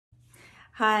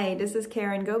Hi, this is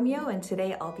Karen Gomyo, and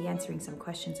today I'll be answering some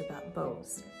questions about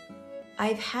bows.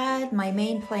 I've had my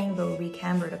main playing bow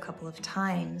recambered a couple of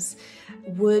times.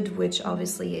 Wood, which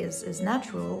obviously is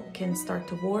natural, can start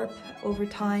to warp over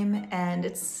time, and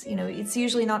it's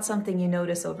usually not something you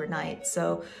notice overnight.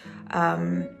 So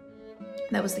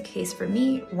that was the case for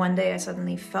me. One day I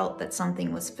suddenly felt that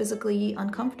something was physically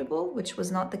uncomfortable, which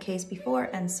was not the case before,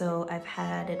 and so I've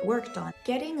had it worked on.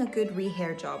 Getting a good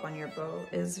rehair job on your bow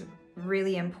is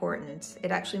really important.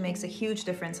 It actually makes a huge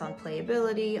difference on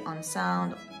playability, on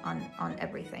sound, on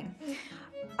everything.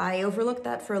 I overlooked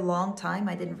that for a long time.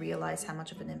 I didn't realize how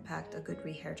much of an impact a good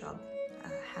rehair job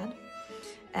had,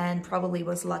 and probably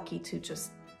was lucky to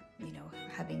just,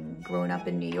 having grown up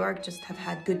in New York, just have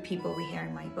had good people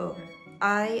rehairing my bow.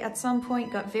 I, at some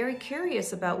point, got very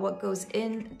curious about what goes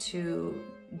into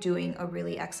doing a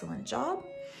really excellent job.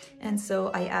 And so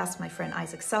I asked my friend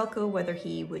Isaac Selko whether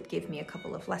he would give me a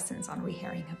couple of lessons on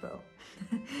rehairing a bow.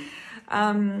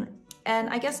 And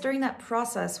I guess during that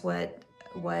process, what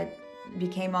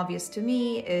became obvious to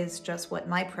me is just what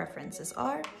my preferences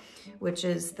are, which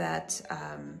is that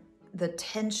the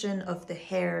tension of the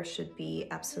hair should be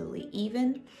absolutely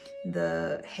even.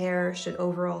 The hair should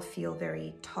overall feel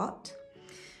very taut.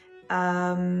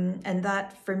 And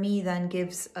that, for me, then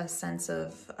gives a sense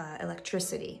of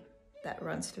electricity that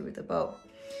runs through the bow.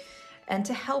 And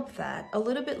to help that, a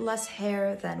little bit less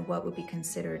hair than what would be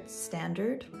considered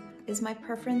standard is my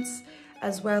preference,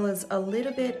 as well as a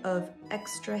little bit of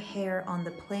extra hair on the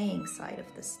playing side of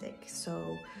the stick.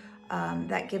 So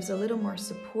that gives a little more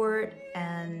support,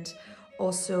 and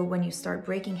also when you start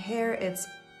breaking hair, it's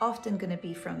often going to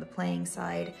be from the playing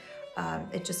side.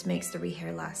 It just makes the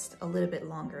rehair last a little bit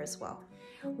longer as well.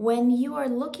 When you are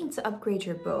looking to upgrade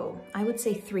your bow, I would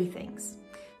say 3 things.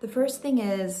 The first thing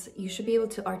is you should be able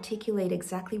to articulate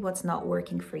exactly what's not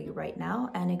working for you right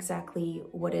now and exactly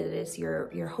what it is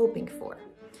you're hoping for.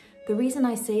 The reason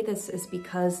I say this is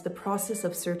because the process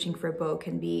of searching for a bow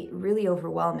can be really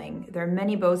overwhelming. There are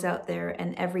many bows out there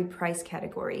in every price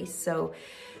category, so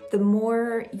the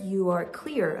more you are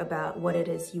clear about what it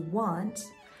is you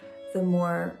want, the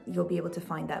more you'll be able to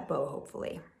find that bow,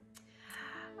 hopefully.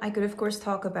 I could, of course,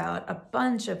 talk about a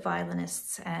bunch of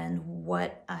violinists and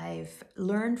what I've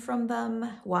learned from them,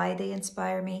 why they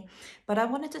inspire me, but I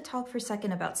wanted to talk for a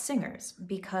second about singers,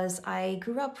 because I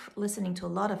grew up listening to a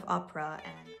lot of opera,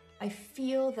 and I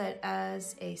feel that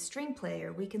as a string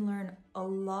player, we can learn a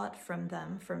lot from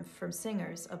them, from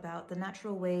singers, about the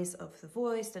natural ways of the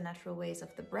voice, the natural ways of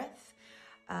the breath,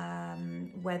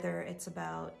 whether it's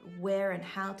about where and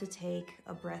how to take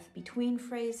a breath between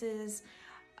phrases,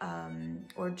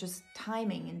 or just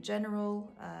timing in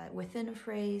general within a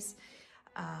phrase,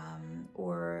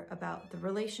 or about the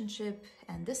relationship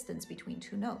and distance between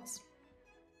 2 notes.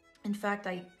 In fact,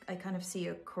 I kind of see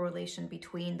a correlation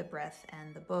between the breath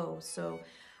and the bow, so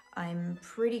I'm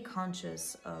pretty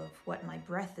conscious of what my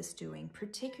breath is doing,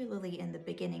 particularly in the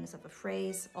beginnings of a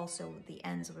phrase, also the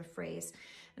ends of a phrase,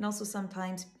 and also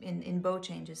sometimes in bow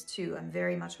changes too. I'm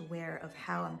very much aware of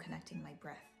how I'm connecting my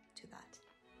breath.